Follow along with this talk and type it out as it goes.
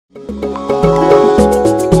Hey,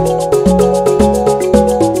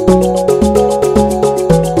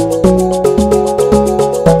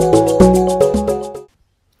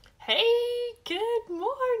 good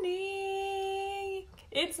morning.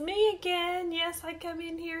 It's me again. Yes, I come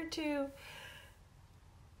in here to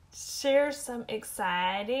share some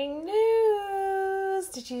exciting news.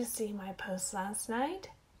 Did you see my post last night?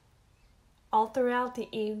 All throughout the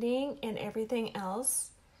evening and everything else,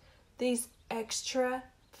 these extra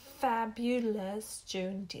fabulous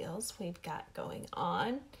June deals we've got going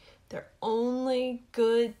on. They're only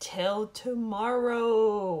good till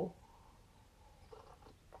tomorrow.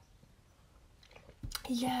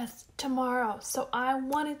 Yes, tomorrow. So I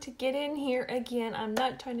wanted to get in here again. I'm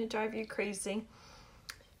not trying to drive you crazy.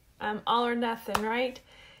 All or nothing, right?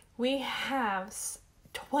 We have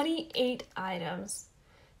 28 items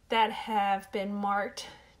that have been marked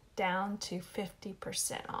down to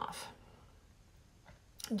 50% off.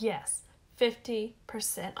 Yes, 50%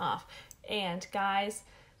 off. And guys,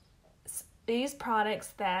 these products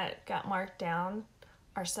that got marked down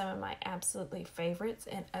are some of my absolutely favorites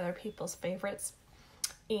and other people's favorites.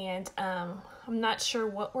 And I'm not sure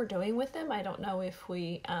what we're doing with them. I don't know if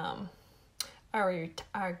we are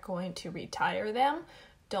going to retire them.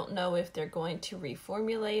 Don't know if they're going to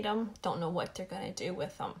reformulate them. Don't know what they're going to do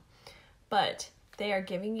with them. But they are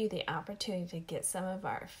giving you the opportunity to get some of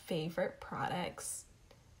our favorite products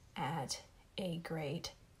at a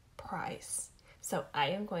great price. So I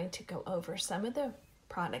am going to go over some of the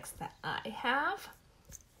products that I have.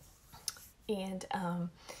 And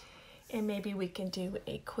maybe we can do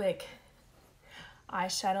a quick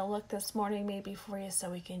eyeshadow look this morning maybe for you, so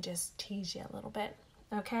we can just tease you a little bit.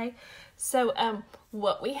 Okay, so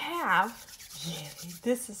what we have,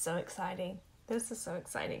 this is so exciting. This is so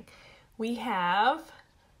exciting. We have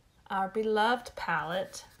our beloved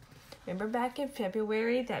palette. Remember back in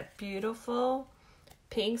February, that beautiful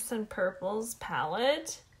pinks and purples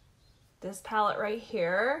palette? This palette right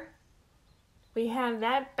here. We have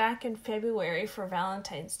that back in February for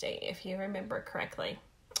Valentine's Day, if you remember correctly.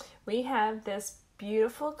 We have this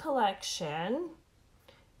beautiful collection.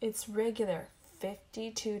 It's regular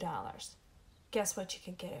 $52. Guess what you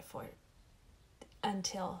can get it for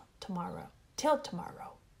until tomorrow? Till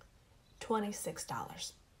tomorrow,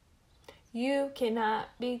 $26. You cannot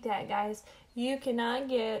beat that, guys. You cannot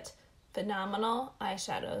get phenomenal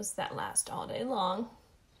eyeshadows that last all day long,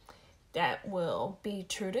 that will be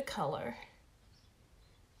true to color,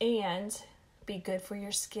 and be good for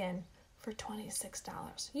your skin for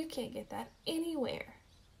 $26. You can't get that anywhere.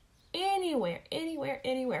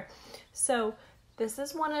 Anywhere. So this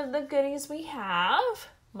is one of the goodies we have,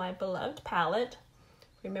 my beloved palette.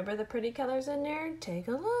 Remember the pretty colors in there? Take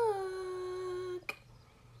a look.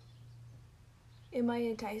 Am I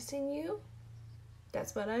enticing you?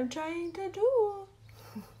 That's what I'm trying to do.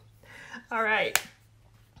 All right.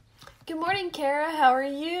 Good morning, Kara. How are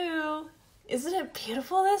you? Isn't it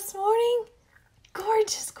beautiful this morning?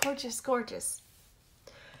 Gorgeous, gorgeous, gorgeous.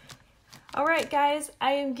 All right, guys,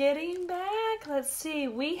 I am getting back. Let's see.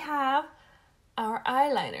 We have our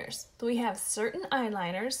eyeliners. We have certain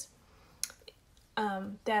eyeliners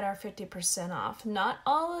that are 50% off. Not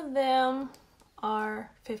all of them are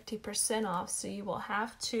 50% off, so you will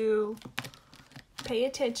have to pay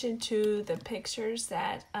attention to the pictures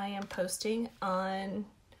that I am posting on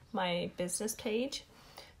my business page.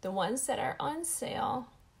 The ones that are on sale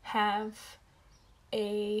have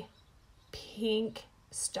a pink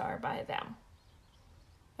star by them.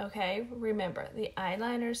 Okay, remember, the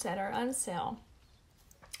eyeliners that are on sale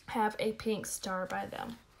have a pink star by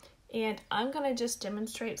them. And I'm going to just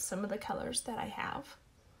demonstrate some of the colors that I have,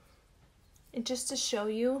 and just to show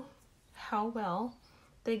you how well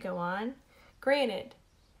they go on. Granted,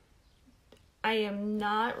 I am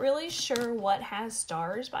not really sure what has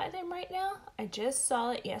stars by them right now. I just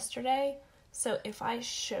saw it yesterday. So if I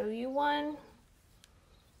show you one,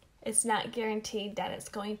 it's not guaranteed that it's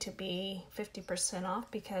going to be 50%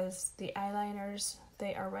 off, because the eyeliners,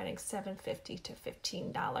 they are running $7.50 to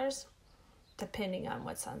 $15 depending on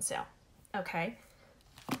what's on sale. Okay,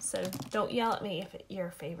 so don't yell at me if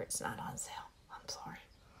your favorite's not on sale. I'm sorry.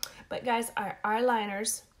 But guys, our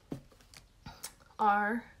eyeliners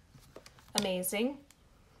are amazing.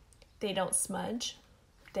 They don't smudge,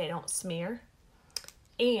 they don't smear,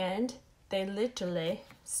 and they literally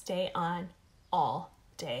stay on all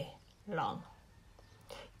day long.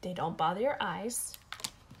 They don't bother your eyes,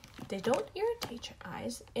 they don't irritate your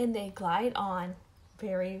eyes, and they glide on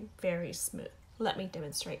very, very smooth. Let me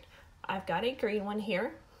demonstrate. I've got a green one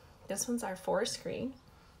here. This one's our forest green.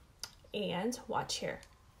 And watch here.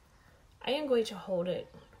 I am going to hold it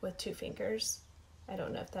with 2 fingers I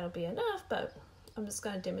don't know if that'll be enough, but I'm just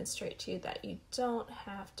going to demonstrate to you that you don't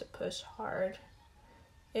have to push hard.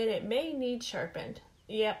 And it may need sharpened.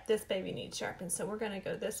 Yep, this baby needs sharpened. So we're going to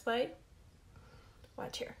go this way.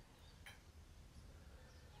 Watch here.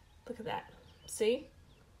 Look at that. See?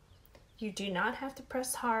 You do not have to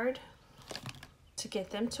press hard to get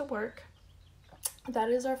them to work. That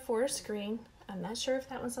is our forest green. I'm not sure if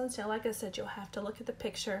that one's on sale. Like I said, you'll have to look at the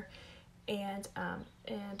picture and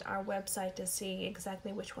our website to see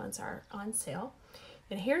exactly which ones are on sale.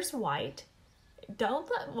 And here's white. Don't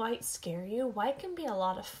let white scare you. White can be a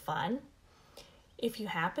lot of fun. If you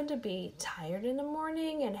happen to be tired in the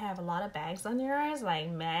morning and have a lot of bags on your eyes like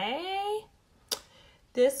May,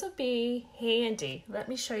 this would be handy. Let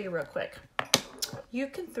me show you real quick. You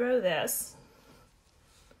can throw this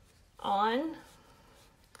on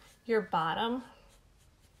your bottom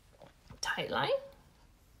tight line.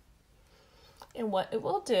 And what it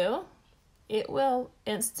will do, it will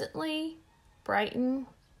instantly brighten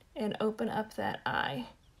and open up that eye.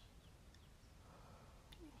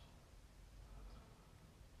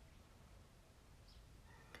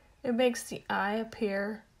 It makes the eye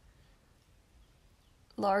appear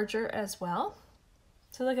larger as well.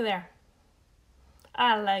 So look at there.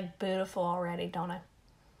 I like beautiful already, don't I?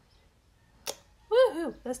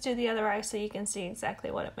 Woohoo! Let's do the other eye so you can see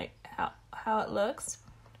exactly what it how it looks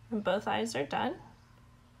when both eyes are done.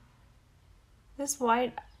 This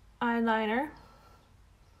white eyeliner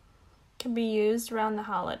can be used around the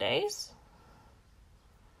holidays.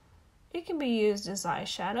 It can be used as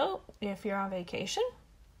eyeshadow if you're on vacation.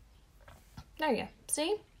 There you go.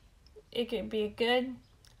 See? It can be a good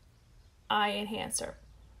eye enhancer.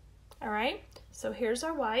 All right, so here's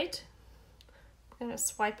our white. I'm going to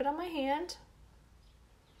swipe it on my hand.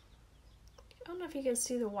 I don't know if you can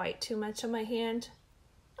see the white too much on my hand.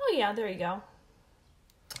 Oh yeah, there you go.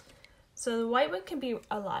 So the white one can be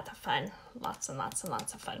a lot of fun. Lots and lots and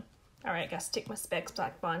lots of fun. All right, I gotta stick my specs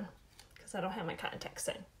back on because I don't have my contacts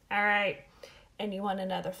in. All right, and you want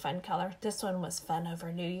another fun color? This one was fun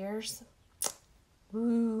over New Year's.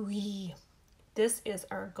 Ooh-wee. This is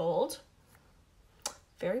our gold.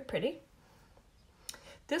 Very pretty.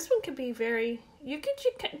 This one could be very, you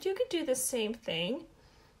could do the same thing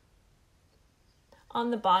on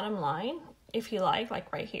the bottom line if you like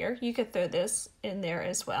right here. You could throw this in there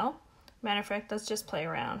as well. Matter of fact, let's just play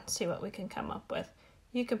around, see what we can come up with.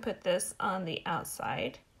 You can put this on the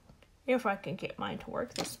outside, if I can get mine to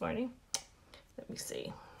work this morning. Let me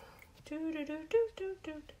see.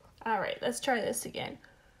 All right, let's try this again.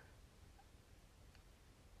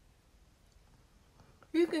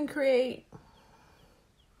 You can create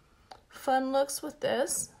fun looks with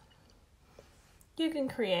this. You can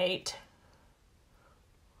create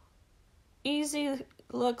easy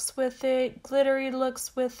looks with it, glittery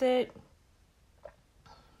looks with it.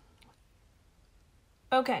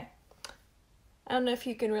 Okay, I don't know if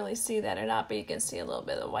you can really see that or not, but you can see a little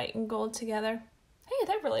bit of white and gold together. Hey,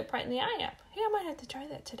 that really brightened the eye up. Hey, I might have to try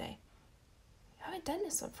that today. I haven't done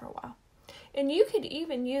this one for a while. And you could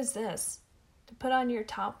even use this to put on your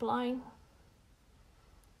top line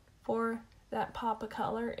for that pop of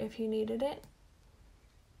color if you needed it.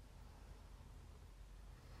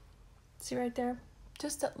 See right there?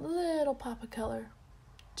 Just a little pop of color.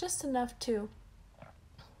 Just enough to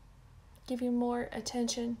give you more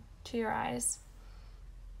attention to your eyes.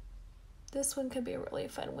 This one could be a really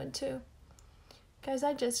fun one too. Guys,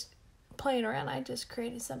 playing around, I just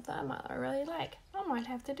created something I really like. I might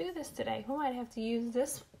have to do this today. We might have to use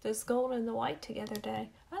this gold and the white together today.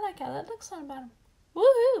 I like how that looks on the bottom.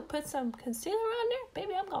 Woohoo! Put some concealer on there.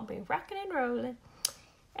 Baby, I'm going to be rocking and rolling.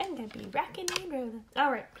 I'm going to be rocking and rolling.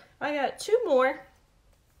 All right, I got two more.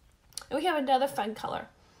 And we have another fun color.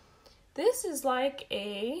 This is like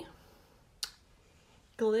a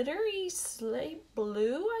glittery slate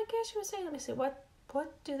blue, I guess you would say. Let me see, what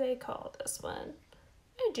do they call this one?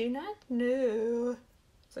 I do not know.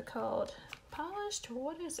 Is it called polished or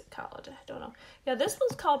what is it called? I don't know. Yeah, this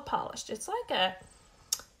one's called polished. It's like a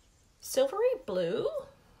silvery blue.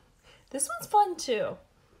 This one's fun too.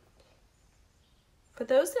 For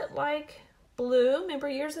those that like blue, remember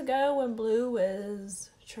years ago when blue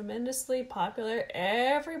was tremendously popular,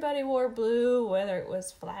 everybody wore blue, whether it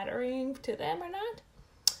was flattering to them or not.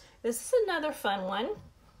 This is another fun one.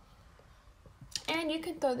 And you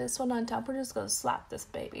can throw this one on top. We're just going to slap this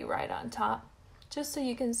baby right on top, just so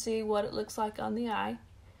you can see what it looks like on the eye.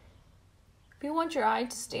 If you want your eye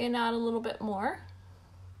to stand out a little bit more,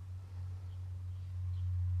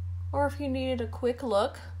 or if you needed a quick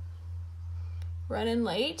look, running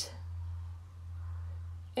late,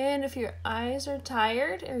 and if your eyes are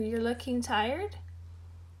tired or you're looking tired,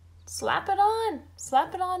 slap it on.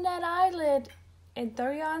 Slap it on that eyelid and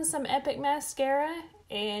throw you on some Epic mascara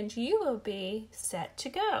and you will be set to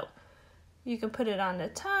go. You can put it on the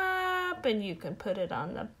top and you can put it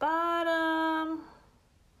on the bottom.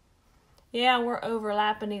 Yeah, we're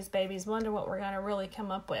overlapping these babies. Wonder what we're going to really come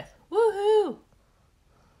up with. Woohoo!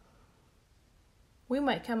 We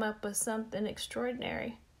might come up with something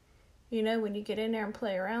extraordinary. You know, when you get in there and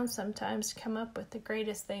play around sometimes, come up with the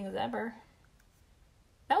greatest things ever.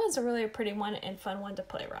 That was a really pretty one and fun one to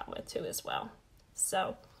play around with too as well.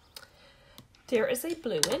 So, there is a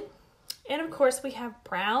blue one. And of course we have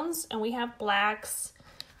browns and we have blacks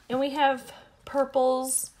and we have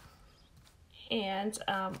purples and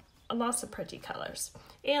lots of pretty colors.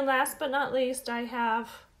 And last but not least, I have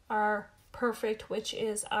our perfect, which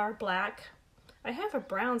is our black. I have a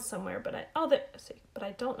brown somewhere, but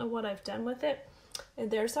I don't know what I've done with it. And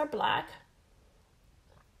there's our black.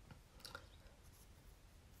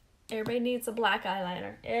 Everybody needs a black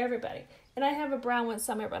eyeliner. Everybody. And I have a brown one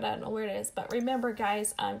somewhere, but I don't know where it is. But remember,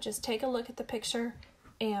 guys, just take a look at the picture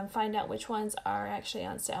and find out which ones are actually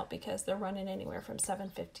on sale because they're running anywhere from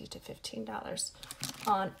 $7.50 to $15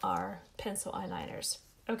 on our pencil eyeliners.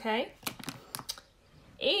 Okay?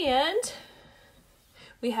 And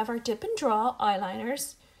we have our Dip and Draw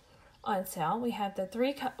eyeliners on sale. We have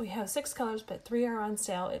we have 6 colors, but 3 are on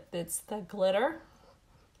sale. It's the glitter,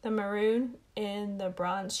 the maroon, and the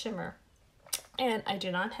bronze shimmer. And I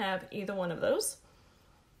do not have either one of those.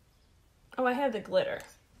 Oh, I have the glitter.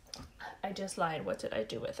 I just lied. What did I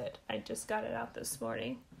do with it? I just got it out this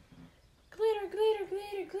morning. Glitter, glitter,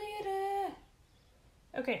 glitter, glitter.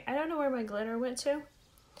 Okay, I don't know where my glitter went to.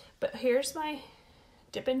 But here's my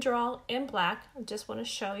Dip and Draw in black. I just want to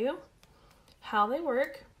show you how they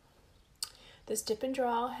work. This Dip and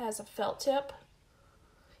Draw has a felt tip.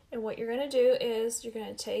 And what you're going to do is you're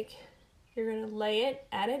going to lay it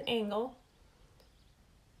at an angle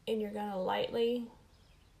and you're going to lightly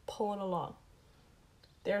pull it along.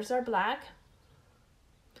 There's our black.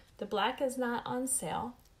 The black is not on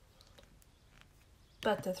sale,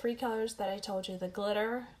 but the 3 colors that I told you, the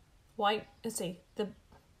glitter, the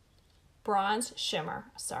bronze shimmer,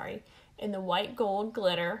 and the white gold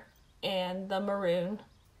glitter and the maroon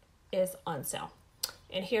is on sale.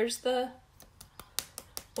 And here's the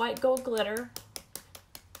white gold glitter.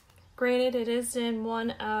 Granted, it is in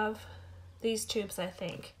one of these tubes, I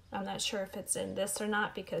think. I'm not sure if it's in this or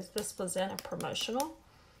not because this was in a promotional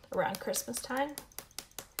around Christmas time.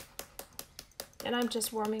 And I'm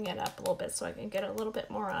just warming it up a little bit so I can get a little bit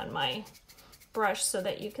more on my brush so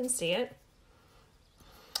that you can see it.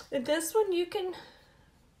 And this one you can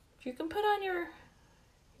put on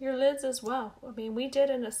your lids as well. I mean, we did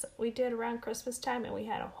around Christmas time and we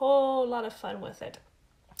had a whole lot of fun with it.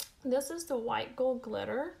 This is the white gold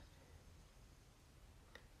glitter.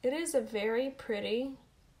 It is a very pretty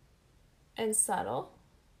and subtle.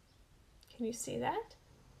 Can you see that?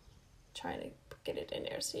 I'm trying to get it in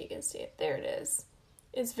there so you can see it. There it is.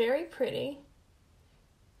 It's very pretty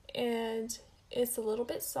and it's a little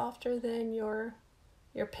bit softer than your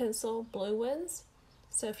pencil blue ones.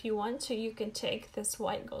 So if you want to, you can take this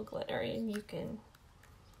white gold glitter and you can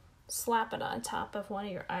slap it on top of one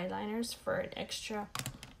of your eyeliners for an extra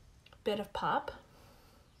bit of pop.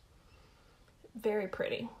 Very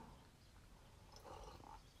pretty.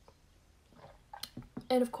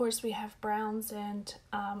 And of course we have browns and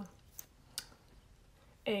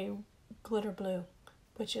a glitter blue,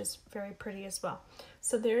 which is very pretty as well.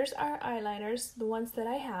 So there's our eyeliners, the ones that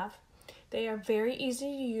I have. They are very easy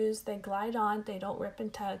to use. They glide on, they don't rip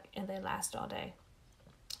and tug, and they last all day.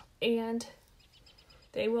 And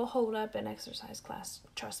they will hold up in exercise class.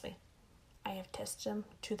 Trust me. I have tested them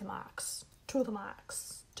to the max. To the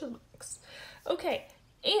max. To the max. Okay,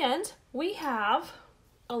 and we have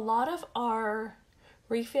a lot of our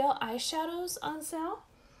refill eyeshadows on sale.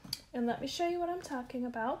 And let me show you what I'm talking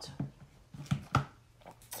about.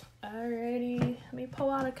 Alrighty, let me pull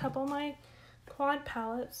out a couple of my quad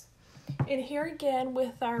palettes. And here again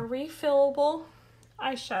with our refillable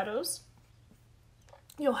eyeshadows,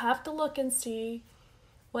 you'll have to look and see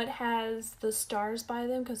what has the stars by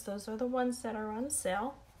them because those are the ones that are on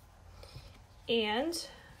sale. And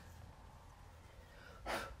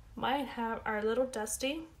mine are a little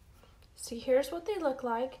dusty. See, here's what they look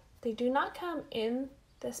like. They do not come in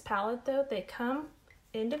this palette though. They come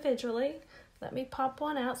individually. Let me pop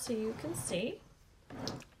one out so you can see.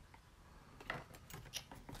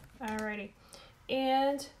 Alrighty.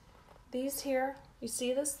 And these here, you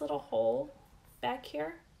see this little hole back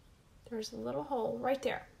here? There's a little hole right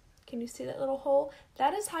there. Can you see that little hole?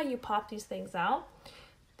 That is how you pop these things out.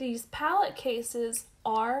 These palette cases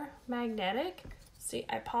are magnetic, See,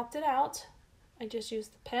 I popped it out. I just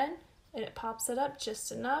used the pen and it pops it up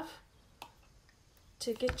just enough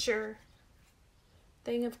to get your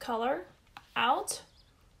thing of color out.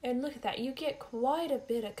 And look at that, you get quite a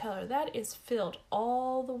bit of color. That is filled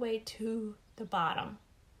all the way to the bottom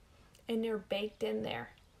and they're baked in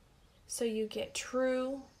there. So you get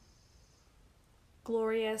true,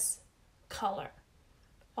 glorious color.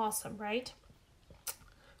 Awesome, right?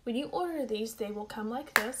 When you order these, they will come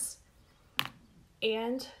like this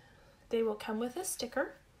and they will come with a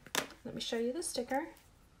sticker. Let me show you the sticker.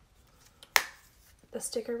 The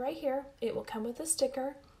sticker right here, it will come with a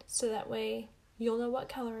sticker so that way you'll know what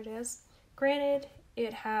color it is. Granted,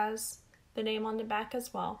 it has the name on the back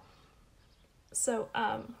as well. So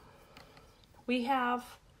we have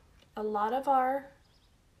a lot of our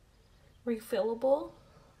refillable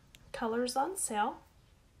colors on sale.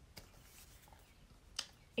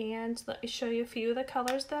 And let me show you a few of the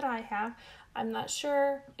colors that I have. I'm not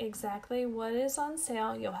sure exactly what is on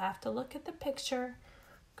sale. You'll have to look at the picture.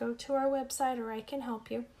 Go to our website or I can help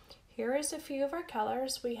you. Here is a few of our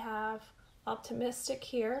colors. We have Optimistic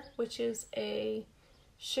here, which is a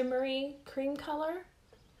shimmery cream color.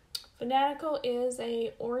 Fanatical is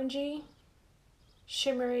a orangey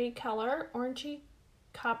shimmery color, orangey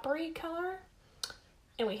coppery color.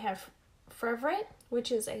 And we have Fervent,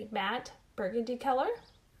 which is a matte burgundy color.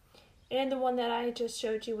 And the one that I just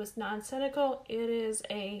showed you was Non-Cynical. It is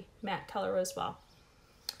a matte color as well.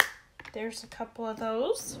 There's a couple of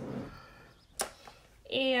those.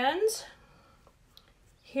 And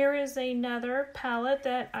here is another palette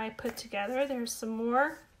that I put together. There's some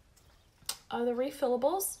more of the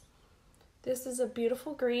refillables. This is a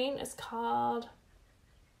beautiful green. It's called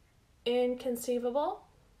Inconceivable.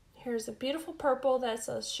 Here's a beautiful purple that's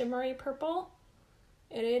a shimmery purple.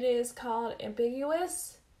 And it is called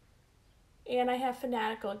Ambiguous. And I have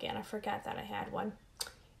Fanatical again. I forgot that I had one.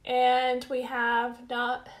 And we have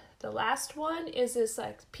not the last one is this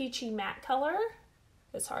like peachy matte color.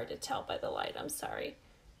 It's hard to tell by the light, I'm sorry.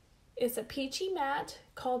 It's a peachy matte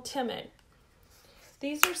called Timid.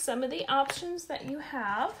 These are some of the options that you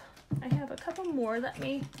have. I have a couple more let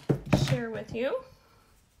me share with you.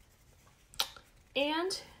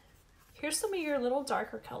 And here's some of your little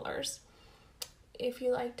darker colors. If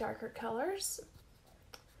you like darker colors,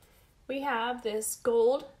 we have this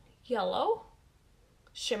gold yellow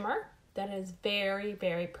shimmer that is very,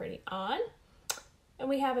 very pretty on. And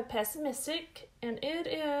we have a Pessimistic, and it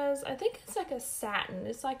is, I think it's like a satin.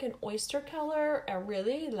 It's like an oyster color, a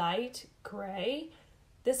really light gray.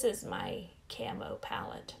 This is my camo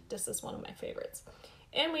palette. This is one of my favorites.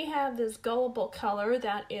 And we have this Gullible color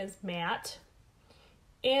that is matte.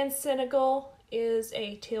 And Cynical is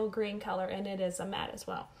a teal green color, and it is a matte as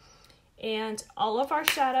well. And all of our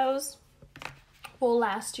shadows will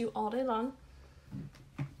last you all day long.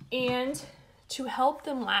 And to help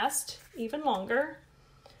them last even longer,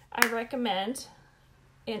 I recommend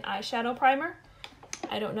an eyeshadow primer.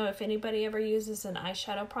 I don't know if anybody ever uses an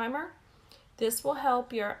eyeshadow primer. This will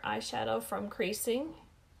help your eyeshadow from creasing.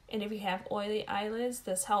 And if you have oily eyelids,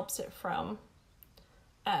 this helps it from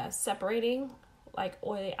separating like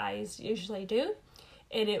oily eyes usually do.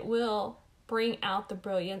 And it will bring out the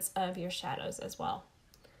brilliance of your shadows as well.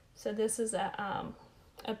 So this is a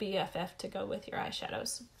BFF to go with your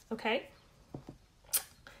eyeshadows. Okay.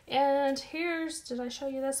 And here's, did I show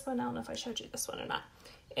you this one? I don't know if I showed you this one or not.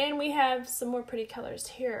 And we have some more pretty colors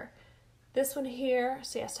here. This one here,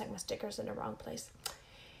 see I stuck my stickers in the wrong place.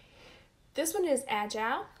 This one is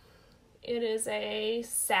Agile. It is a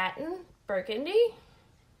satin burgundy.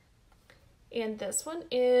 And this one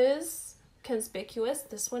is Conspicuous.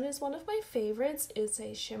 This one is one of my favorites. It's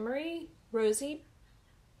a shimmery rosy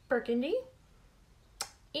burgundy.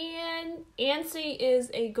 And Ansi is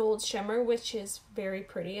a gold shimmer, which is very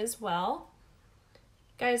pretty as well.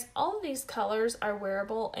 Guys, all of these colors are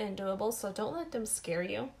wearable and doable, so don't let them scare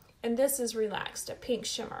you. And this is Relaxed, a pink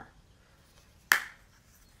shimmer.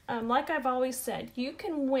 Like I've always said, you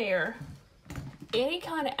can wear any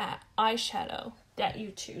kind of eyeshadow that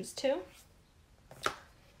you choose to.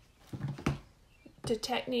 The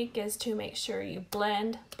technique is to make sure you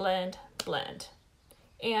blend, blend, blend.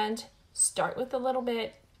 And start with a little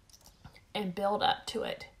bit and build up to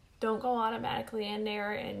it. Don't go automatically in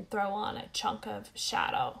there and throw on a chunk of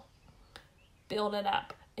shadow. Build it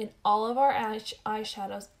up. And all of our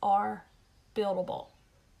eyeshadows are buildable.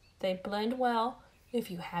 They blend well. If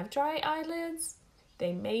you have dry eyelids,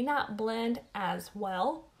 they may not blend as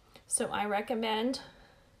well. So I recommend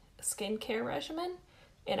a skincare regimen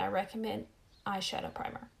and I recommend eyeshadow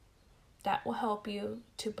primer. That will help you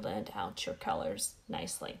to blend out your colors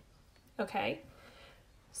nicely. Okay,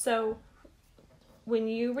 so when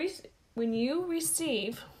you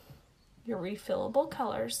receive your refillable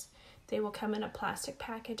colors, they will come in a plastic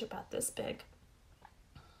package about this big.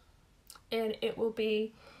 And it will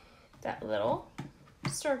be that little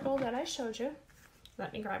circle that I showed you.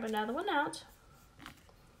 Let me grab another one out.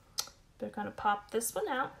 We're going to pop this one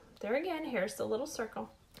out. There again, here's the little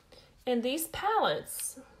circle. And these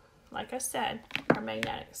palettes, like I said, are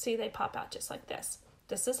magnetic. See, they pop out just like this.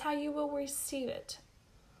 This is how you will receive it.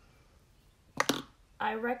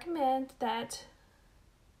 I recommend that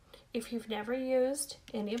if you've never used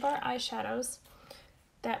any of our eyeshadows,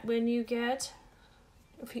 that when you get,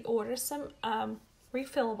 if you order some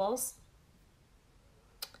refillables,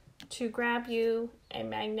 to grab you a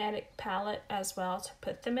magnetic palette as well to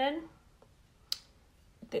put them in.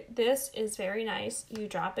 This is very nice. You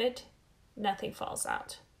drop it, nothing falls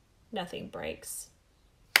out, nothing breaks.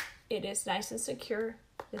 It is nice and secure.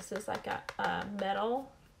 This is like a metal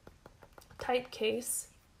type case,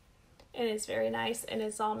 and it's very nice, and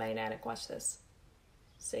it's all magnetic. Watch this.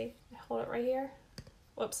 See, I hold it right here.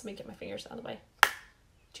 Whoops, let me get my fingers out of the way.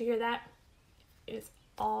 Did you hear that? It's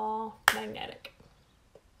all magnetic.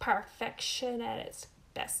 Perfection at its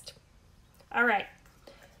best. All right,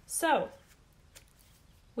 so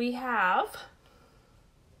we have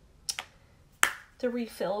the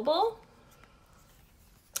refillable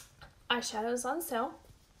eyeshadows on sale.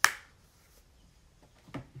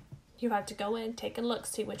 You have to go in, take a look,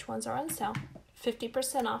 see which ones are on sale.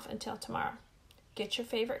 50% off until tomorrow. Get your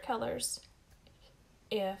favorite colors.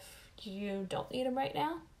 If you don't need them right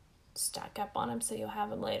now, stock up on them so you'll have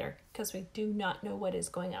them later, because we do not know what is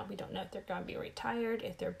going on. We don't know if they're going to be retired,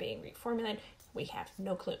 if they're being reformulated. We have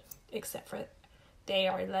no clue, except for they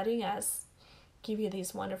are letting us give you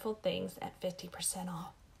these wonderful things at 50%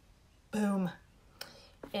 off. Boom.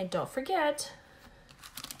 And don't forget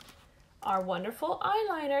our wonderful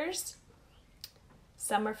eyeliners.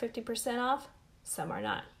 Some are 50% off, some are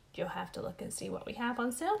not. You'll have to look and see what we have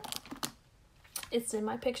on sale. It's in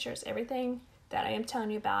my pictures. Everything that I am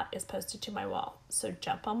telling you about is posted to my wall. So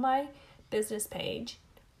jump on my business page,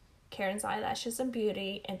 Karen's Eyelashes and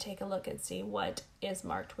Beauty, and take a look and see what is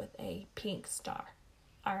marked with a pink star.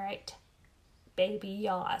 All right, baby,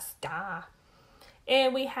 y'all a star.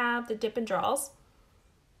 And we have the Dip and Draws.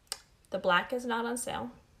 The black is not on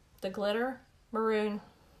sale. The glitter, maroon,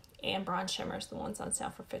 and bronze shimmer is the ones on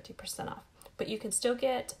sale for 50% off. But you can still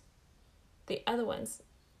get the other ones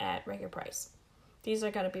at regular price. These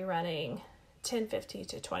are going to be running $10.50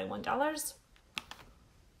 to $21.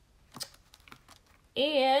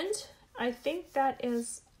 And I think that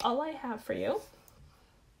is all I have for you.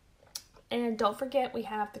 And don't forget, we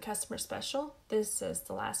have the customer special. This is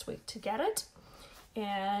the last week to get it.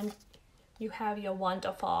 And you have your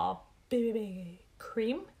wonderful BB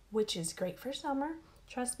cream, which is great for summer.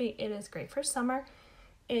 Trust me, it is great for summer.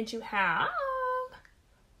 And you have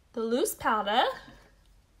the loose powder.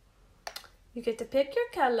 You get to pick your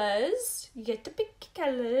colors. And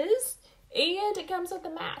it comes with a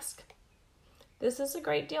mask. This is a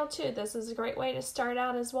great deal too. This is a great way to start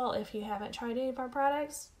out as well. If you haven't tried any of our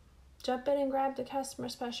products, jump in and grab the customer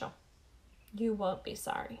special. You won't be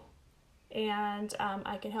sorry. And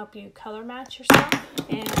I can help you color match yourself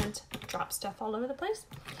and drop stuff all over the place.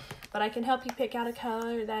 But I can help you pick out a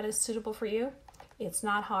color that is suitable for you. It's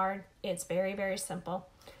not hard. It's very, very simple.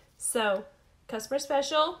 So, customer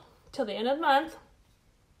special till the end of the month.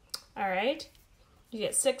 All right. You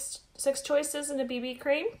get six choices in the BB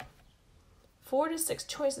cream. 4 to 6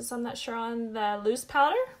 choices, I'm not sure, on the loose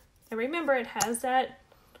powder. And remember, it has that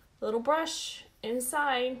little brush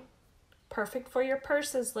inside. Perfect for your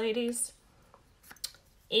purses, ladies.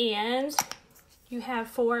 And you have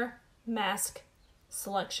 4 mask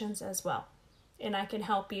selections as well. And I can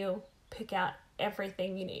help you pick out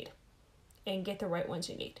everything you need and get the right ones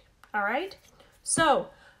you need. All right? So,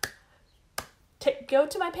 go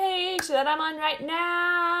to my page that I'm on right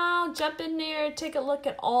now. Jump in there. Take a look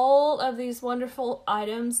at all of these wonderful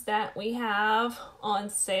items that we have on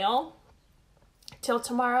sale till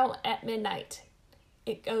tomorrow at midnight.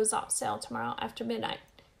 It goes off sale tomorrow after midnight.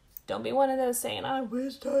 Don't be one of those saying, I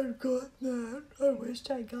wish I'd gotten that. I wish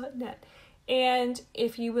I'd gotten that. And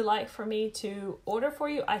if you would like for me to order for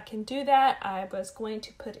you, I can do that. I was going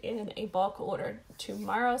to put in a bulk order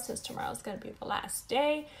tomorrow, since tomorrow is going to be the last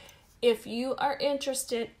day. If you are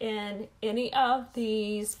interested in any of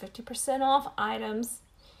these 50% off items,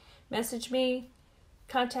 message me,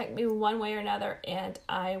 contact me one way or another, and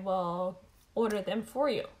I will order them for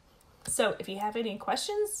you. So if you have any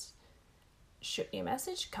questions, shoot me a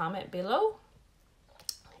message, comment below.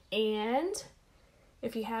 And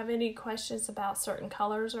if you have any questions about certain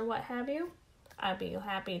colors or what have you, I'd be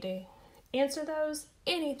happy to answer those,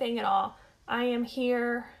 anything at all. I am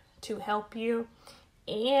here to help you.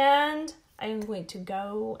 And I'm going to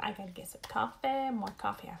go. I gotta get some coffee, more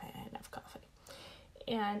coffee. I've had enough coffee.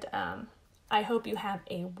 And I hope you have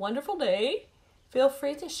a wonderful day. Feel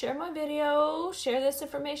free to share my video, share this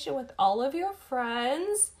information with all of your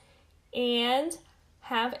friends, and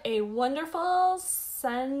have a wonderful,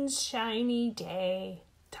 sunshiny day.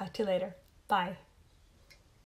 Talk to you later. Bye.